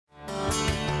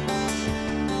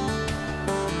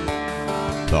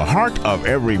The heart of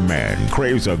every man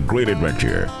craves a great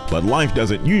adventure, but life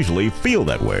doesn't usually feel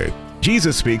that way.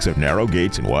 Jesus speaks of narrow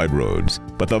gates and wide roads,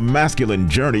 but the masculine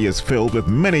journey is filled with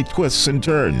many twists and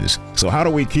turns. So how do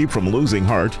we keep from losing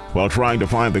heart while trying to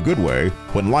find the good way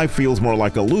when life feels more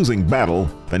like a losing battle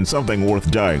than something worth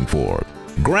dying for?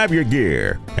 Grab your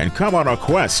gear and come on a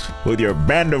quest with your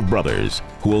band of brothers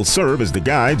who will serve as the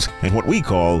guides in what we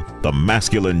call the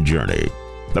masculine journey.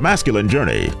 The masculine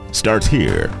journey starts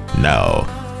here, now.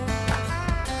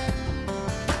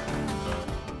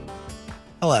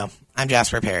 Hello, I'm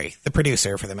Jasper Perry, the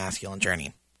producer for The Masculine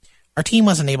Journey. Our team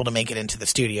wasn't able to make it into the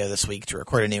studio this week to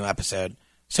record a new episode,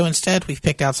 so instead we've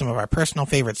picked out some of our personal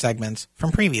favorite segments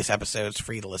from previous episodes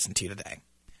for you to listen to today.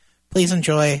 Please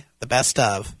enjoy the best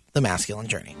of The Masculine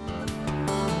Journey.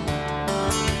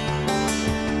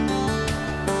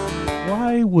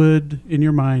 Why would, in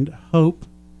your mind, hope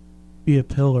be a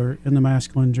pillar in the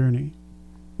masculine journey?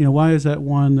 You know, why is that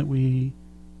one that we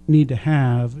need to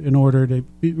have in order to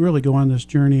really go on this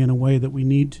journey in a way that we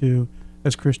need to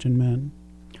as Christian men?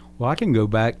 Well, I can go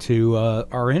back to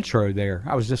our intro there.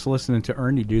 I was just listening to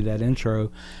Ernie do that intro,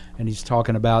 and he's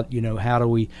talking about, you know, how do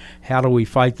we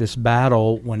fight this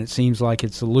battle when it seems like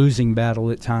it's a losing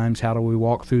battle at times? How do we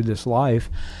walk through this life?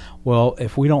 Well,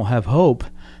 if we don't have hope,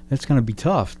 it's going to be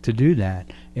tough to do that.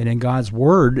 And in God's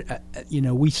Word, you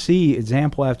know, we see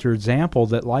example after example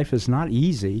that life is not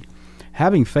easy.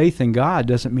 Having faith in God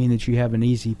doesn't mean that you have an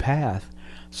easy path.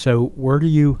 So where do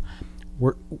you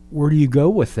go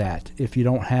with that if you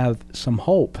don't have some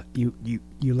hope? You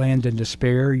land in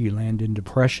despair, you land in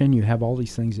depression, you have all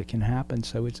these things that can happen.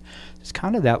 So it's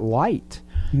kind of that light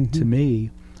to me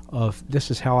of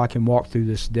this is how I can walk through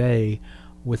this day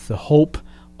with the hope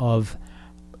of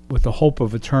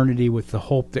eternity, with the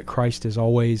hope that Christ is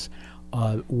always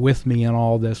with me in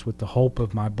all this, with the hope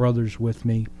of my brothers with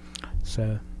me.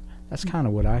 So that's kind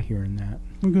of what I hear in that.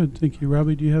 Well, good. Thank you.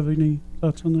 Robbie, do you have any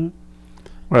thoughts on that?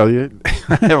 Well,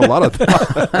 I have a lot of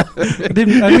thoughts. I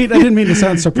didn't mean to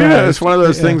sound surprised. Yeah, it's one of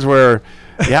those things where,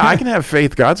 I can have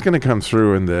faith. God's going to come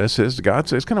through in this. It's going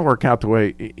to work out the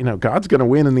way, God's going to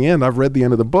win in the end. I've read the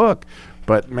end of the book.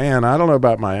 But, man, I don't know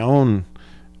about my own,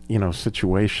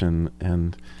 situation.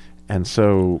 And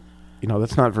so,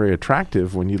 that's not very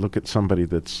attractive when you look at somebody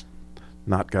that's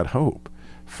not got hope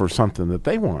for something that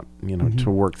they want, to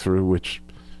work through, which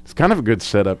is kind of a good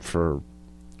setup for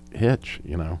Hitch,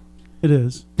 It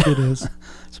is.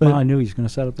 That's why I knew he was going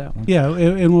to set up that one. Yeah,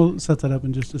 and we'll set that up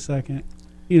in just a second.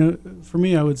 For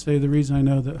me, I would say the reason I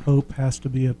know that hope has to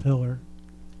be a pillar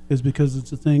is because it's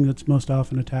the thing that's most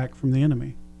often attacked from the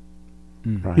enemy.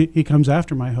 Right. He comes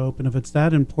after my hope, and if it's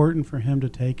that important for him to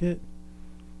take it,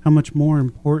 how much more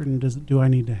important do I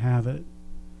need to have it?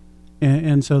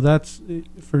 And so that's,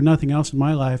 for nothing else in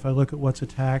my life, I look at what's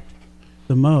attacked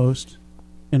the most,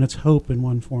 and it's hope in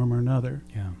one form or another.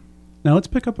 Yeah. Now let's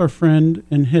pick up our friend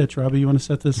in Hitch. Robbie, you want to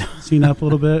set this scene up a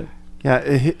little bit? Yeah,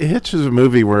 Hitch is a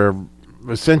movie where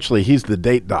essentially he's the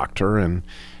date doctor, and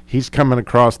he's coming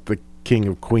across the King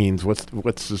of Queens. What's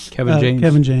his Kevin James.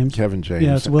 Kevin James.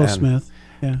 Yeah, it's Will Smith.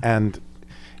 Yeah. And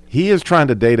he is trying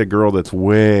to date a girl that's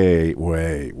way,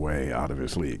 way, way out of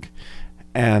his league.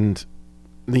 And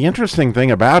the interesting thing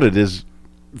about it is,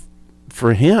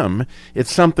 for him,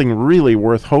 it's something really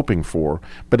worth hoping for,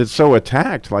 but it's so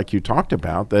attacked, like you talked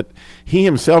about, that he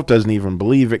himself doesn't even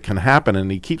believe it can happen,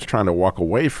 and he keeps trying to walk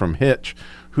away from Hitch,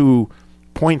 who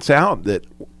points out that,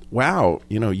 wow,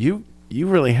 you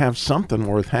really have something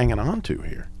worth hanging on to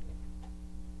here.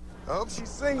 I hope she's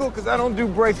single, because I don't do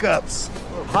breakups.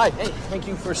 Hi, hey, thank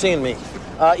you for seeing me.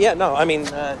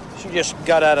 She just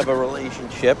got out of a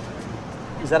relationship.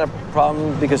 Is that a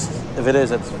problem? Because if it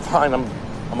is, that's fine. I'm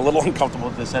a little uncomfortable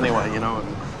with this anyway, and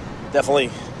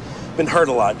definitely been hurt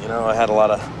a lot, I had a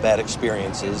lot of bad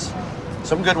experiences.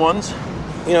 Some good ones,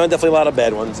 and definitely a lot of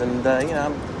bad ones, and,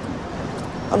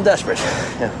 I'm desperate,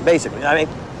 basically. I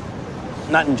mean,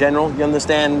 not in general, you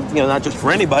understand, not just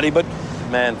for anybody, but,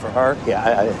 man, for her,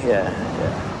 yeah.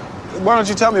 Why don't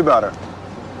you tell me about her?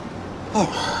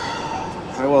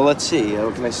 Oh, all right, well, let's see,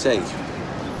 what can I say?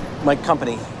 My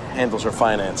company handles her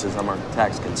finances. I'm her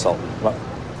tax consultant. Well,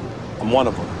 I'm one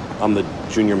of them. I'm the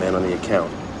junior man on the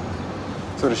account.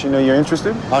 So does she know you're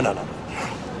interested? Oh, no.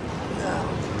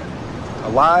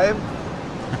 Alive?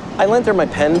 I lent her my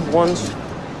pen once.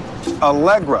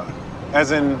 Allegra,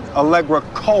 as in Allegra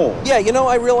Cole. Yeah,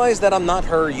 I realized that I'm not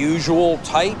her usual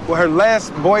type. Well, her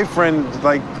last boyfriend,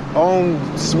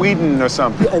 owned Sweden or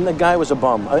something. And the guy was a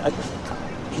bum.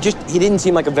 He didn't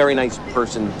seem like a very nice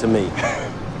person to me.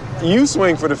 You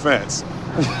swing for the fence.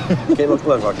 Okay, look.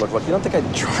 You don't think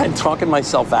I tried talking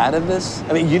myself out of this?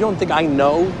 I mean, you don't think I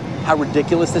know how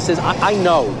ridiculous this is? I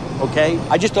know, okay?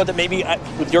 I just thought that maybe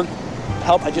with your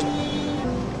help,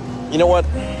 you know what?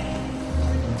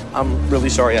 I'm really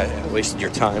sorry I wasted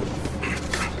your time.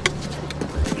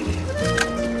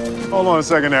 Hold on a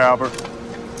second there, Albert.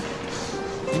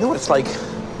 You know what it's like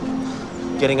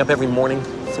getting up every morning,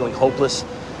 feeling hopeless,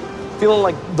 feeling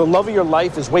like the love of your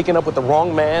life is waking up with the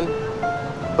wrong man,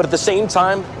 but at the same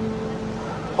time,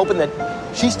 hoping that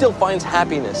she still finds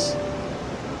happiness,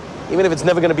 even if it's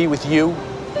never gonna be with you.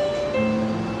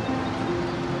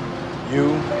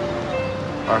 You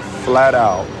are flat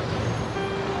out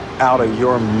of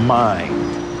your mind.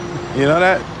 You know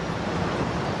that?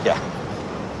 Yeah.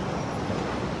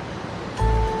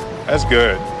 That's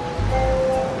good.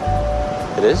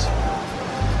 It is?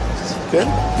 Good.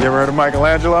 You ever heard of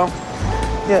Michelangelo?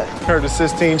 Yeah. Heard of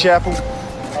Sistine Chapel?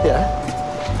 Yeah.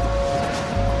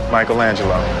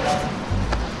 Michelangelo.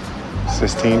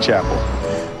 Sistine Chapel.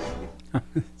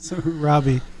 So,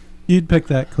 Robbie, you'd pick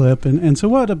that clip. And so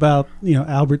what about,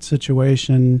 Albert's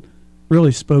situation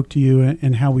really spoke to you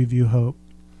and how we view hope?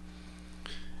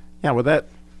 Yeah, well, that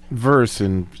verse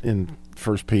in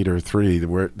 1 Peter 3,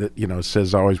 where that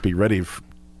says, always be ready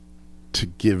to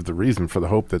give the reason for the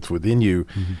hope that's within you.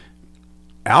 Mm-hmm.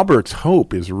 Albert's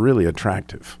hope is really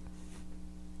attractive.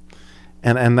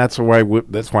 And that's why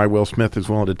Will Smith is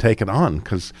willing to take it on,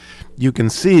 because you can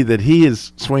see that he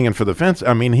is swinging for the fence.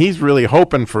 I mean, he's really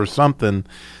hoping for something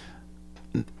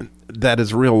that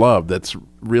is real love, that's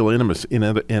real intimacy,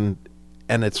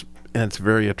 and it's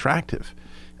very attractive.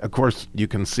 Of course, you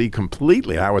can see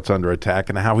completely how it's under attack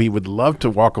and how he would love to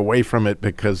walk away from it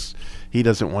because he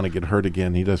doesn't want to get hurt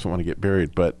again. He doesn't want to get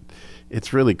buried. But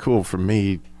it's really cool for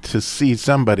me to see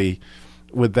somebody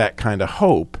with that kind of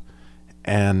hope.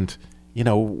 And,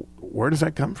 where does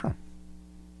that come from?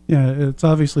 Yeah, it's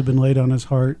obviously been laid on his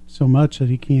heart so much that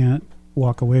he can't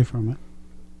walk away from it.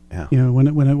 Yeah. When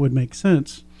it would make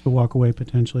sense to walk away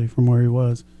potentially from where he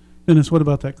was. Dennis, what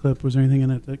about that clip? Was there anything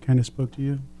in it that kind of spoke to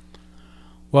you?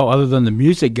 Well, other than the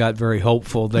music got very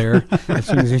hopeful there as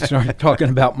soon as he started talking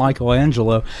about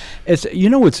Michelangelo.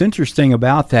 What's interesting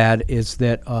about that is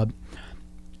that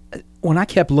when I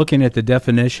kept looking at the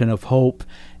definition of hope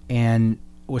and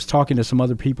was talking to some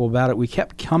other people about it, we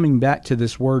kept coming back to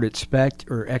this word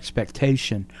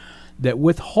expectation, that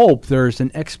with hope there's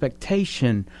an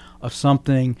expectation of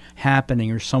something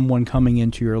happening or someone coming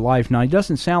into your life. Now, it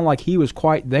doesn't sound like he was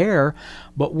quite there,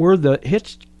 but where the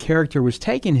Hitch character was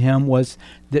taking him was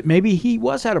that maybe he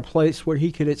was at a place where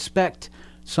he could expect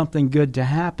something good to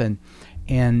happen.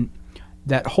 And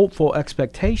that hopeful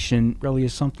expectation really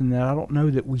is something that I don't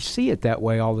know that we see it that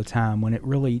way all the time, when it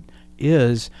really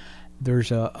is.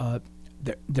 There's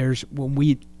when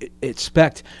we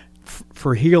expect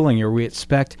for healing, or we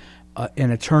expect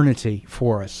an eternity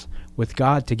for us with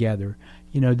God together,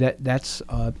 that's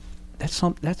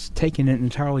taking an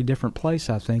entirely different place,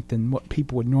 I think, than what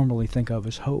people would normally think of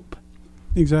as hope.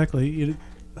 Exactly.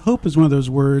 Hope is one of those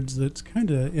words that's kind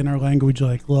of in our language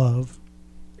like love.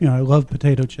 I love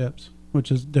potato chips, which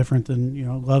is different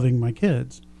than, loving my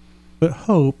kids. But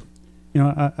hope,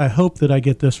 I hope that I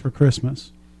get this for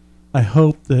Christmas. I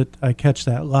hope that I catch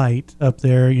that light up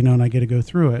there, and I get to go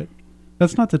through it.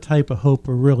 That's not the type of hope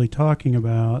we're really talking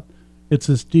about. It's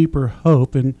this deeper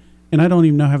hope, and I don't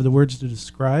even have the words to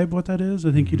describe what that is.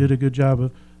 I think you did a good job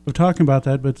of talking about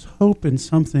that, but it's hope in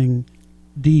something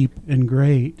deep and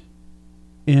great,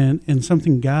 and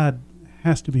something God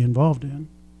has to be involved in.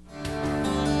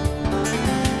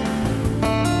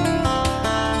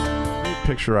 A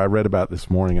picture I read about this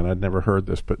morning, and I'd never heard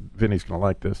this, but Vinny's going to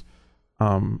like this.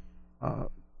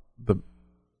 The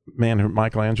man who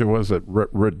Michelangelo was that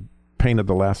painted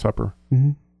the Last Supper.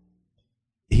 Mm-hmm.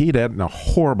 He'd had a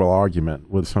horrible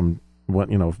argument with some,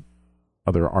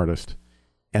 other artist,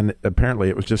 and apparently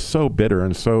it was just so bitter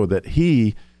and so that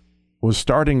he was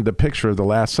starting the picture of the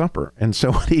Last Supper. And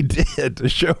so what he did to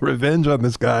show revenge on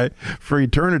this guy for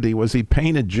eternity was he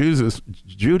painted Judas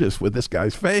with this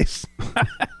guy's face.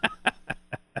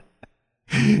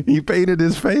 He painted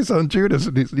his face on Judas,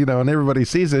 and and everybody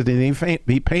sees it. And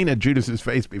he painted Judas's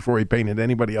face before he painted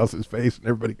anybody else's face, and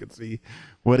everybody could see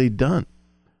what he'd done.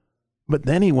 But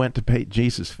then he went to paint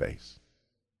Jesus' face,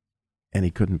 and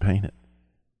he couldn't paint it,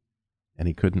 and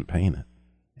he couldn't paint it,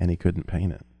 and he couldn't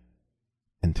paint it,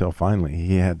 until finally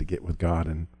he had to get with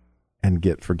God and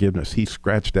get forgiveness. He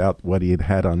scratched out what he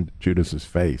had on Judas's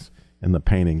face, and the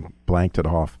painting blanked it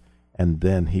off, and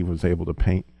then he was able to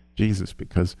paint Jesus,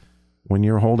 because when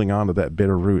you're holding on to that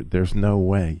bitter root, there's no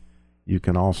way you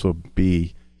can also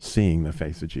be seeing the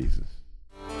face of Jesus.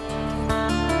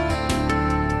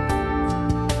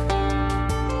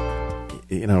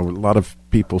 a lot of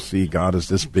people see God as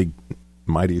this big,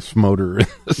 mighty smoter in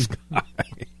the sky.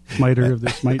 Smiter of the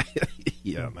smite.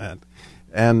 Yeah, man.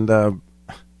 And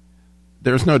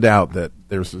there's no doubt that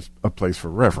there's a place for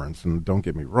reverence, and don't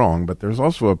get me wrong, but there's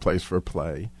also a place for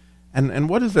play. And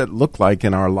what does that look like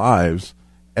in our lives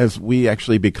as we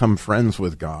actually become friends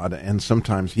with God, and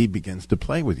sometimes he begins to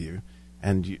play with you,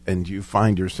 and you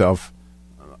find yourself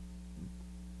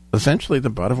essentially the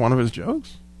butt of one of his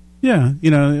jokes? Yeah,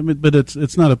 but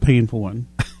it's not a painful one.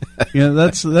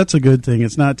 That's a good thing.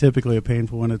 It's not typically a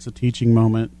painful one. It's a teaching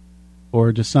moment,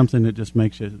 or just something that just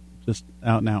makes you just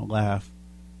out and out laugh.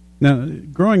 Now,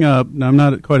 growing up, I'm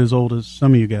not quite as old as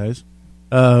some of you guys,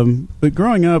 but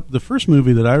growing up, the first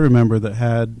movie that I remember that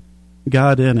had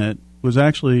God in it was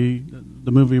actually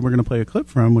the movie we're going to play a clip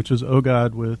from, which is Oh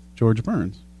God with George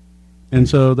Burns. And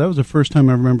so that was the first time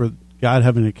I remember God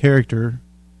having a character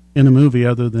in a movie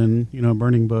other than,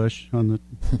 burning bush on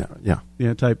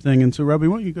the type thing. And so, Robbie,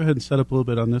 why don't you go ahead and set up a little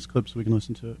bit on this clip so we can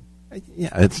listen to it? Yeah,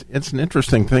 it's an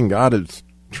interesting thing. God has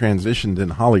transitioned in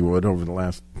Hollywood over the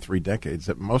last 3 decades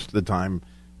that most of the time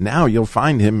now you'll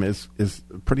find him is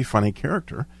a pretty funny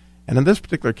character. And in this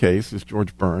particular case, is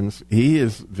George Burns. He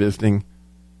is visiting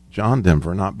John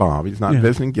Denver, not Bob. He's not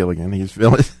visiting Gilligan. He's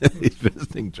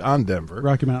visiting John Denver.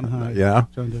 Rocky Mountain High. Yeah.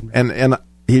 John Denver. And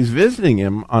he's visiting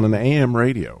him on an AM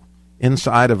radio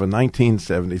inside of a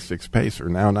 1976 Pacer.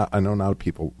 Now, I know a lot of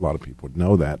people would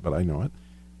know that, but I know it.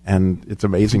 And it's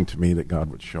amazing to me that God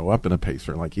would show up in a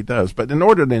Pacer like he does. But in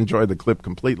order to enjoy the clip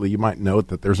completely, you might note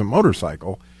that there's a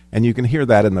motorcycle, and you can hear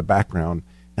that in the background.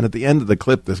 And at the end of the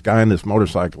clip, this guy on this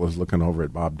motorcycle is looking over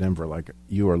at Bob Denver like,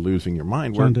 you are losing your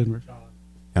mind. John Denver.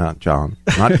 John,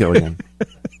 not Gilligan.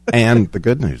 And the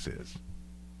good news is,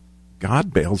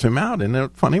 God bails him out in a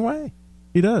funny way.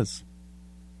 He does.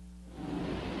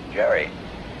 Jerry,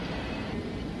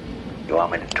 you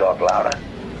want me to talk louder?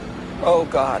 Oh,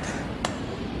 God.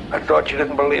 I thought you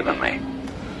didn't believe in me.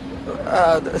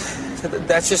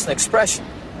 That's just an expression.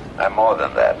 I'm more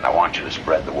than that, and I want you to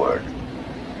spread the word.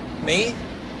 Me?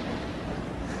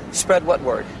 Spread what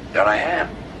word? That I am.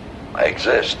 I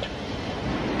exist.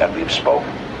 That we've spoken.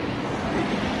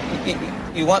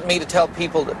 You want me to tell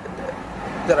people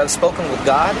that I've spoken with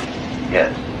God?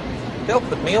 Yes. They'll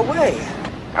put me away.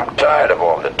 I'm tired of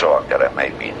all the talk that I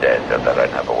may be dead, or that I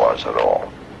never was at all.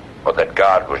 Or that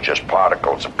God was just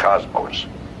particles of cosmos.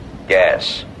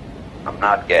 Gas. I'm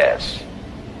not gas.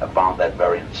 I found that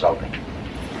very insulting.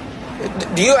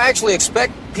 Do you actually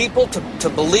expect people to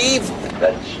believe?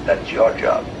 That's your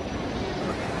job.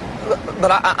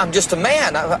 But I'm just a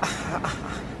man.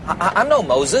 I'm no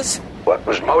Moses. What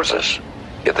was Moses?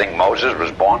 You think Moses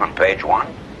was born on page 1?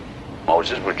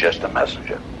 Moses was just a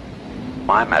messenger.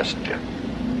 My messenger.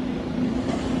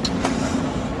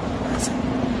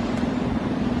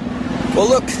 Well,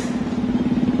 look,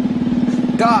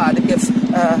 God,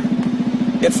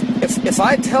 if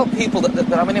I tell people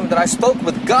that I spoke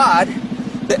with God,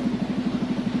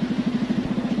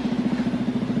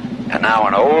 and now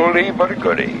an oldie but a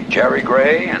goodie, Jerry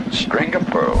Gray and String of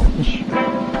Pearls.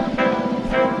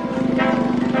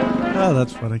 Oh,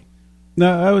 that's funny.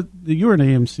 No, you were an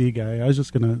AMC guy. I was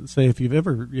just going to say, if you've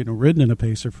ever ridden in a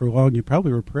Pacer for long, you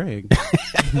probably were praying.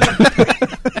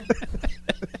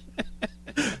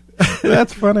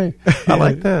 That's funny. I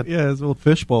like that. Yeah, it's a little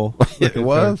fishbowl. It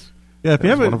was. Yeah, if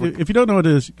you don't know what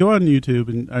it is, go on YouTube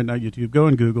not YouTube. Go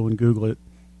on Google and Google it,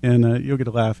 and you'll get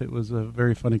a laugh. It was a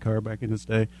very funny car back in its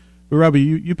day. But Robbie,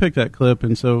 you picked that clip,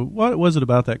 and so what was it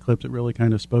about that clip that really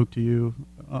kind of spoke to you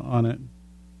on it?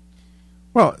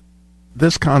 Well,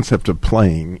 this concept of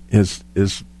playing is,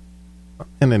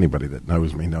 and anybody that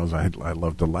knows me knows I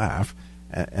love to laugh,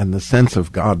 and the sense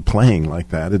of God playing like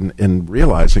that, and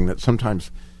realizing that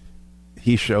sometimes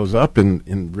he shows up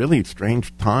in really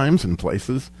strange times and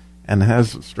places, and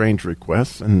has strange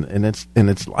requests, and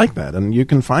it's like that, and you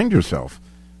can find yourself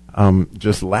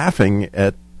just laughing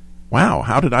at, wow,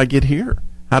 how did I get here?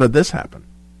 How did this happen?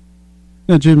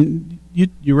 Now, Jim,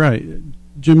 you're right.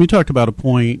 Jim, you talked about a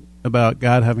point about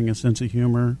God having a sense of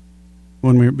humor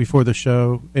before the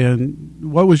show,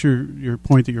 and what was your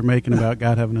point that you're making about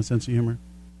God having a sense of humor?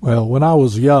 Well, when I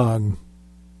was young,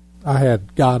 I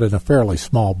had God in a fairly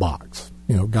small box.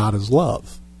 God is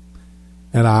love.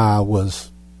 And I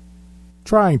was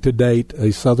trying to date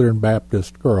a Southern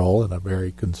Baptist girl in a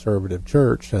very conservative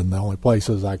church, and the only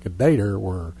places I could date her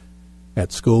were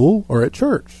at school or at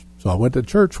church. So I went to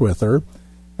church with her,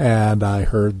 and I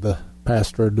heard the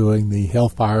pastor doing the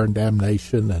hellfire and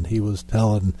damnation, and he was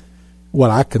telling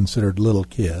what I considered little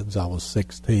kids. I was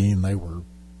 16, they were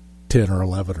 10 or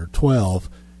 11 or 12.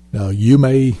 You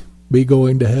may be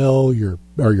going to hell, your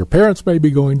parents may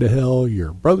be going to hell,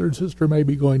 your brother and sister may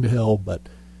be going to hell, but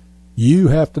you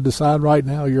have to decide right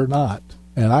now you're not.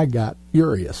 And I got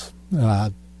furious. And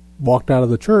I walked out of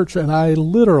the church, and I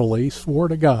literally swore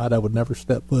to God I would never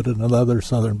step foot in another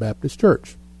Southern Baptist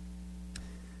church.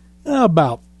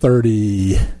 About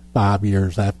 35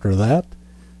 years after that,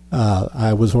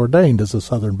 I was ordained as a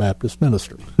Southern Baptist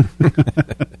minister.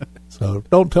 So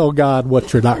don't tell God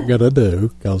what you're not going to do,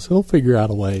 because he'll figure out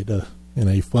a way to, in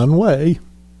a fun way,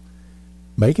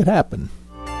 make it happen.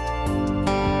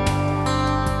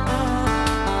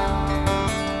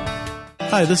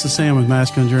 Hi, this is Sam with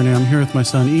Masculine Journey. I'm here with my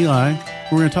son Eli.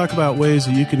 We're going to talk about ways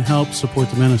that you can help support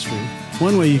the ministry.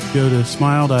 One way, you can go to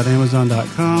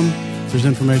smile.amazon.com. There's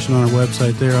information on our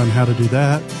website there on how to do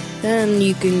that. Then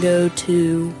you can go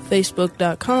to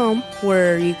facebook.com,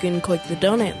 where you can click the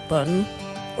donate button,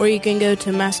 or you can go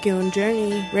to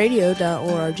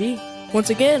masculinejourneyradio.org. Once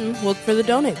again, look for the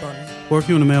donate button. Or if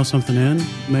you want to mail something in,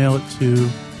 mail it to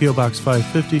P.O. Box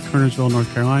 550, Kernersville,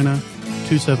 North Carolina,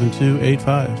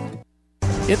 27285.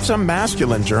 It's a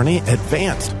Masculine Journey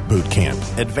Advanced Boot Camp,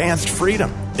 Advanced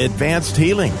Freedom, Advanced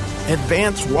Healing,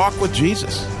 Advanced Walk with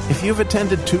Jesus. If you've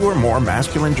attended 2 or more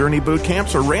Masculine Journey boot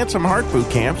camps or Ransom Heart boot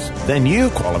camps, then you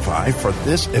qualify for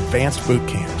this advanced boot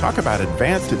camp. Talk about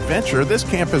advanced adventure. This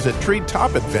camp is at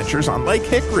Treetop Adventures on Lake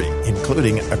Hickory,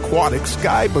 including aquatic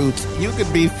sky boots. You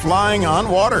could be flying on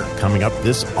water. Coming up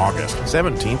this August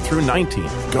 17th through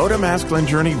 19th. Go to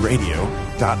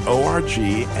masculinejourneyradio.org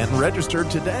and register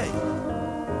today.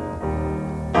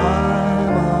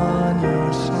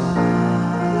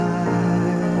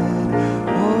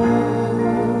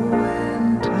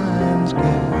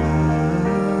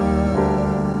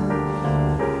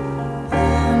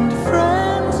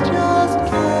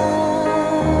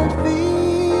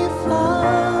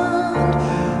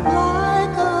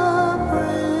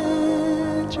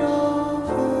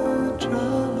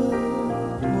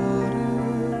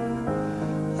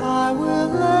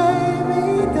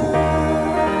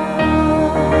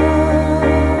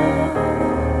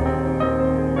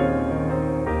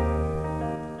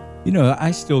 You know,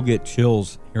 I still get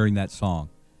chills hearing that song.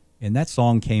 And that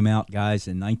song came out, guys,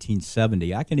 in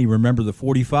 1970. I can even remember the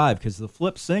 45 because the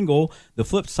flip side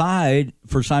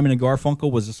for Simon &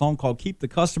 Garfunkel was a song called Keep the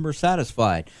Customer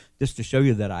Satisfied, just to show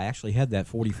you that I actually had that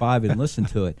 45 and listened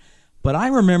to it. But I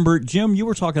remember, Jim, you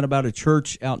were talking about a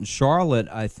church out in Charlotte,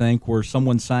 I think, where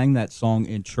someone sang that song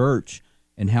in church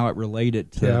and how it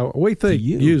related to Yeah, we think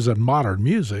you. using modern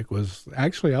music was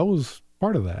actually, I was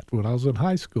part of that when I was in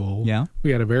high school. Yeah. We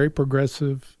had a very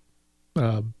progressive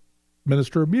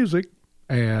minister of music,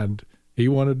 and he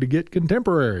wanted to get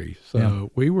contemporary.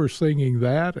 So we were singing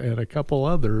that and a couple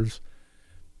others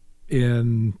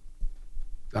in,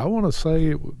 I want to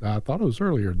say, I thought it was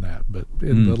earlier than that, but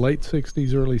in the late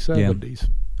 60s, early 70s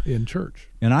in church.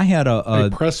 And I had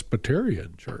a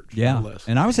Presbyterian church. Yeah, no less.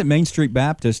 and I was at Main Street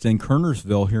Baptist in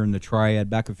Kernersville here in the Triad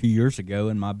back a few years ago,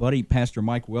 and my buddy, Pastor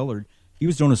Mike Willard, he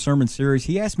was doing a sermon series.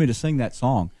 He asked me to sing that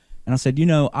song, and I said, you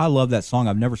know, I love that song.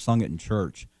 I've never sung it in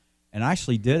church. And I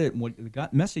actually did it. And what the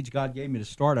message God gave me to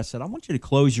start, I said, I want you to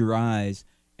close your eyes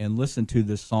and listen to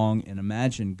this song and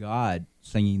imagine God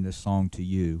singing this song to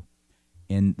you.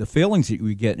 And the feelings that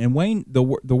we get. And Wayne, the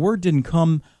word didn't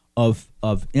come of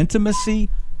intimacy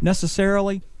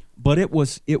necessarily, but there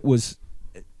was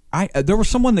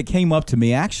someone that came up to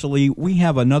me. Actually, we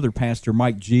have another pastor,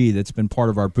 Mike G., that's been part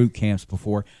of our boot camps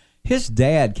before. His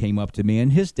dad came up to me,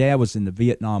 and his dad was in the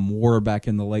Vietnam War back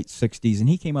in the late 60s, and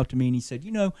he came up to me and he said,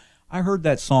 you know, I heard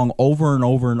that song over and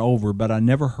over and over, but I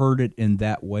never heard it in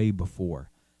that way before.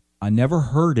 I never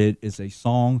heard it as a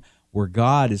song where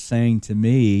God is saying to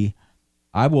me,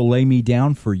 I will lay me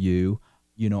down for you.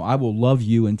 You know, I will love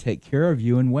you and take care of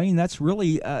you. And Wayne, that's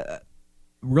really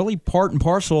part and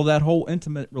parcel of that whole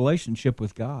intimate relationship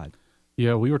with God.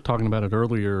 Yeah, we were talking about it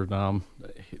earlier. One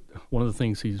of the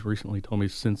things he's recently told me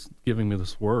since giving me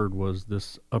this word was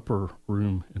this upper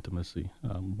room intimacy.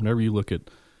 Whenever you look at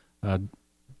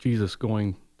Jesus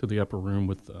going to the upper room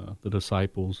with the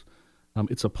disciples,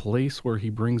 it's a place where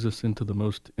he brings us into the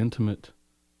most intimate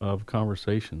of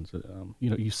conversations.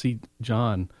 You see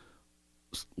John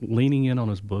leaning in on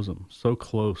his bosom, so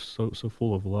close, so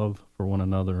full of love for one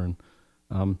another, and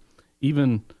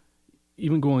even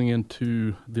going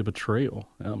into the betrayal,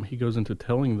 he goes into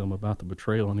telling them about the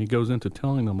betrayal, and he goes into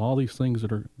telling them all these things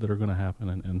that are going to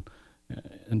happen,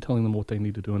 and telling them what they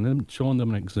need to do, and then showing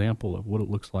them an example of what it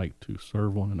looks like to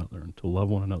serve one another and to love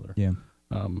one another. Yeah.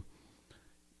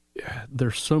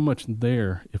 There's so much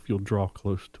there if you'll draw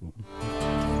close to him.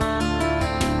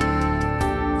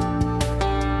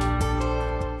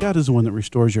 God is the one that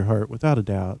restores your heart, without a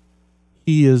doubt.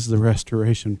 he is the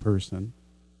restoration person.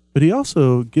 But he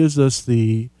also gives us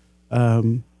the, I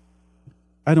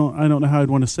don't know how I'd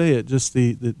want to say it, just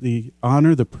the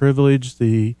honor, the privilege,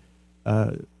 the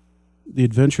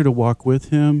adventure to walk with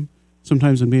him,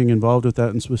 sometimes in being involved with that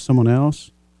and with someone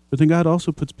else. But then God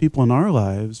also puts people in our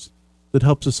lives that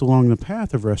helps us along the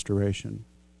path of restoration.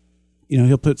 You know,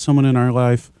 he'll put someone in our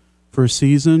life for a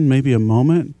season, maybe a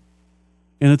moment,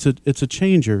 and it's a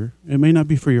changer. It may not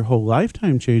be for your whole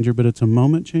lifetime changer, but it's a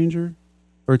moment changer,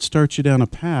 or it starts you down a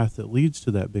path that leads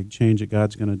to that big change that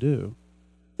God's going to do.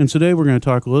 And today we're going to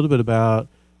talk a little bit about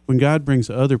when God brings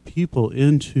other people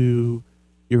into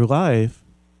your life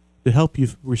to help you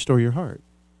restore your heart.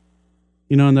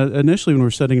 You know, and initially when we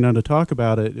were sitting down to talk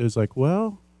about it, it was like,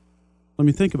 well, let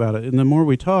me think about it. And the more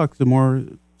we talked, the more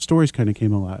stories kind of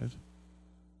came alive.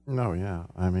 No, yeah.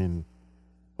 I mean,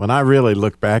 when I really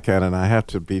look back at it, I have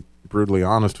to be brutally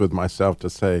honest with myself to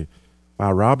say,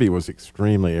 wow, Robbie was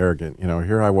extremely arrogant. You know,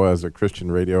 here I was, a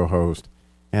Christian radio host,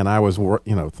 and I was,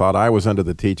 thought I was under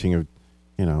the teaching of,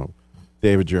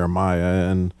 David Jeremiah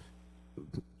and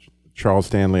Charles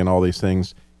Stanley and all these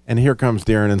things. And here comes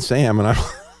Darren and Sam, and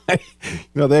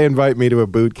they invite me to a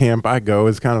boot camp. I go.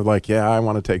 It's kind of like, yeah, I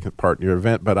want to take part in your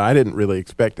event, but I didn't really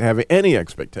expect to have any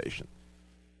expectation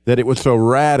that it would so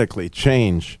radically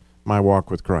change my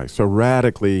walk with Christ, so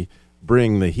radically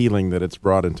bring the healing that it's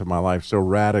brought into my life, so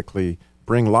radically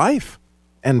bring life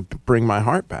and bring my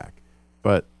heart back.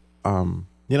 But, and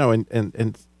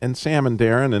Sam and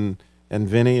Darren and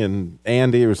Vinny and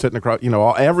Andy were sitting across,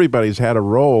 everybody's had a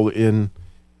role in,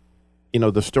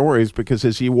 the stories, because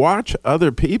as you watch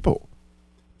other people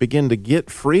begin to get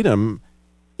freedom,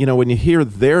 when you hear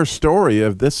their story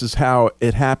of this is how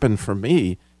it happened for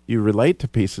me, you relate to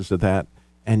pieces of that,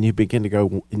 and you begin to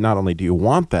go, not only do you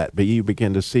want that, but you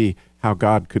begin to see how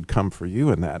God could come for you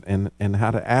in that, and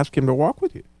how to ask him to walk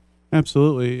with you.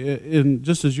 Absolutely. And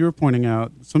just as you were pointing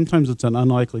out, sometimes it's an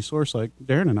unlikely source like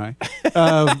Darren and I.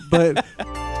 But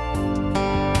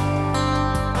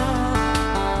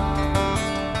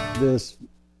there's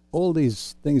all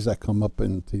these things that come up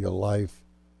into your life.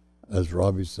 As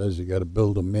Robbie says, you got to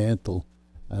build a mantle,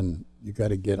 and you got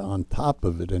to get on top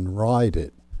of it and ride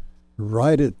it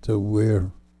to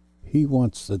where he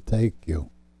wants to take you.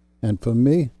 And for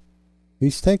me,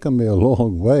 he's taken me a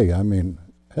long way. I mean,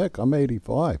 heck, I'm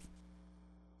 85.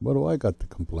 What do I got to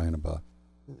complain about?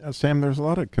 Sam, there's a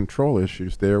lot of control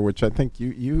issues there, which I think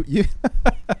you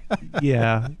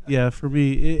yeah. For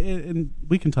me, and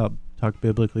we can talk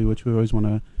biblically, which we always want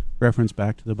to reference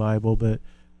back to the Bible, but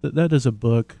that is a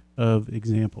book of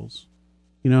examples,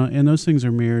 and those things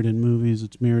are mirrored in movies.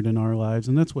 It's mirrored in our lives,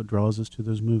 and that's what draws us to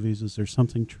those movies. Is there's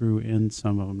something true in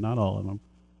some of them, not all of them,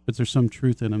 but there's some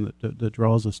truth in them that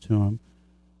draws us to them.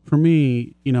 For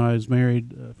me, I was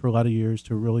married for a lot of years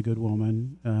to a really good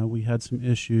woman. We had some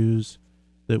issues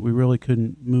that we really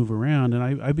couldn't move around,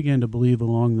 and I began to believe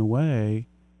along the way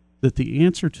that the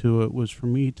answer to it was for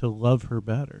me to love her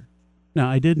better. Now,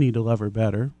 I did need to love her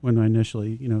better when I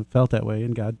initially, felt that way,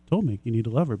 and God told me, you need to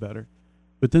love her better.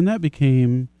 But then that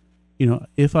became,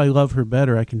 if I love her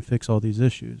better, I can fix all these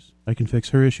issues. I can fix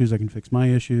her issues, I can fix my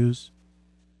issues.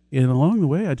 And along the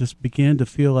way, I just began to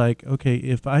feel like, okay,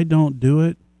 if I don't do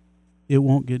it, it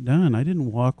won't get done. I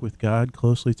didn't walk with God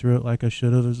closely through it like I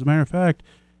should have. As a matter of fact,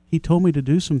 he told me to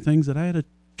do some things that I had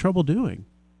trouble doing.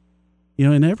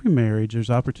 In every marriage, there's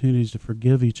opportunities to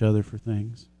forgive each other for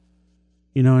things.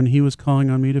 And he was calling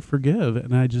on me to forgive,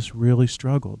 and I just really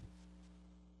struggled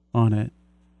on it.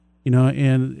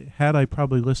 And had I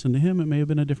probably listened to him, it may have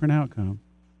been a different outcome.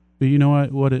 But you know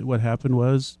what happened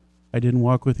was I didn't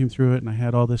walk with him through it, and I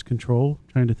had all this control,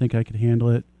 trying to think I could handle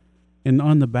it. And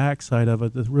on the backside of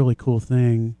it, the really cool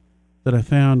thing that I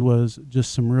found was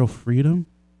just some real freedom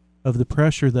of the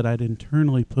pressure that I'd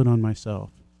internally put on myself.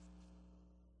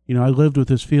 I lived with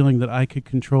this feeling that I could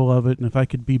control of it, and if I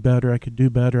could be better, I could do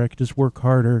better, I could just work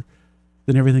harder,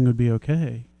 then everything would be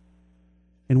okay.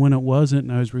 And when it wasn't,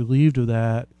 and I was relieved of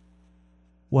that,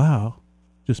 wow,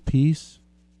 just peace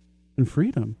and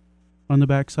freedom on the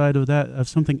backside of that, of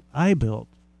something I built.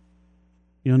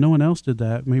 No one else did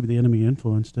that. Maybe the enemy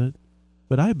influenced it,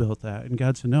 but I built that. And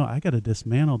God said, no, I got to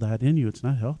dismantle that in you. It's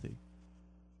not healthy.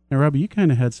 Now, Robbie, you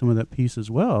kind of had some of that peace as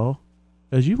well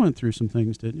as you went through some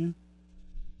things, didn't you?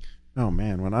 Oh,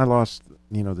 man, when I lost,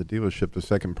 the dealership, the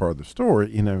second part of the story,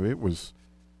 it was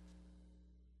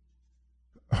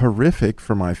horrific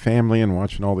for my family and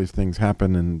watching all these things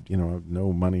happen and,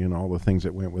 no money and all the things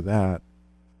that went with that.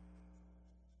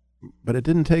 But it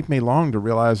didn't take me long to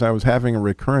realize I was having a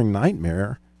recurring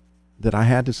nightmare that I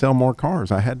had to sell more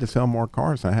cars. I had to sell more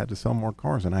cars. I had to sell more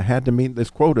cars, and I had to meet this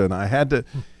quota, and I had to,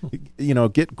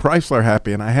 get Chrysler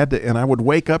happy, and I would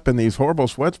wake up in these horrible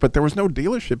sweats, but there was no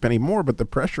dealership anymore, but the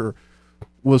pressure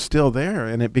was still there,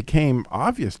 and it became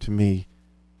obvious to me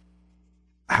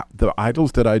how the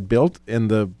idols that I'd built and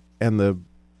the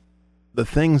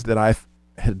things that I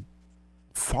had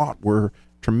thought were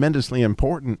tremendously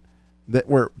important that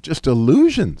were just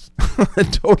illusions,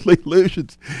 totally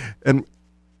illusions. And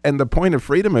the point of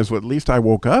freedom is, at least I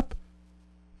woke up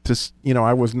to,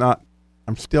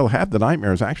 I'm still have the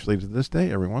nightmares actually to this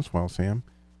day every once in a while, Sam,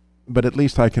 but at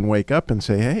least I can wake up and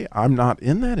say, hey, I'm not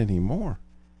in that anymore.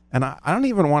 And I don't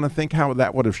even want to think how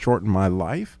that would have shortened my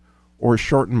life or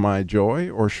shortened my joy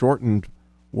or shortened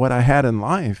what I had in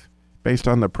life based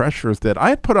on the pressures that I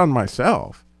had put on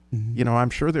myself. Mm-hmm. I'm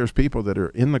sure there's people that are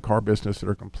in the car business that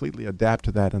are completely adapt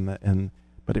to that,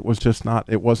 but it was just not,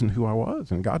 it wasn't who I was,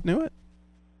 and God knew it.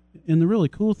 And the really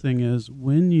cool thing is,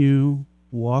 when you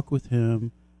walk with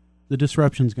him, the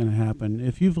disruption's going to happen.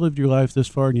 If you've lived your life this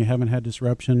far and you haven't had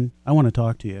disruption, I want to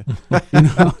talk to you.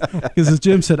 Because as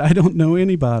Jim said, I don't know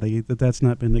anybody that's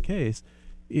not been the case.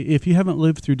 If you haven't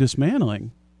lived through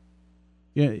dismantling,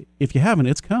 if you haven't,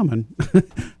 it's coming.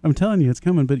 I'm telling you, it's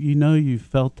coming, but you've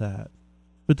felt that.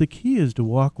 But the key is to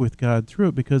walk with God through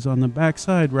it, because on the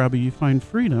backside, Robbie, you find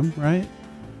freedom, right?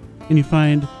 And you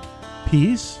find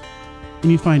peace, and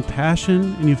you find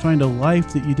passion, and you find a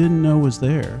life that you didn't know was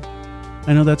there.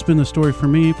 I know that's been the story for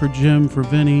me, for Jim, for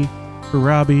Vinny, for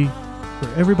Robbie, for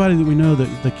everybody that we know,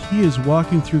 that the key is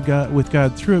walking through God, with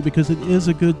God through it, because it is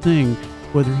a good thing.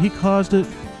 Whether he caused it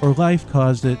or life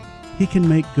caused it, he can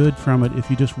make good from it if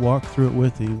you just walk through it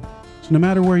with him. So no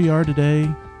matter where you are today,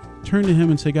 turn to him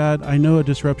and say, God, I know a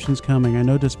disruption's coming. I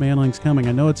know dismantling's coming.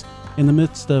 I know it's in the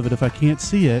midst of it if I can't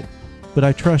see it, but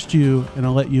I trust you, and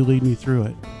I'll let you lead me through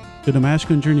it. Go to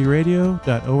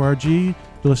masculinejourneyradio.org to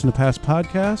listen to past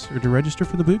podcasts or to register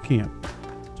for the boot camp.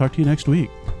 Talk to you next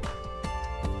week.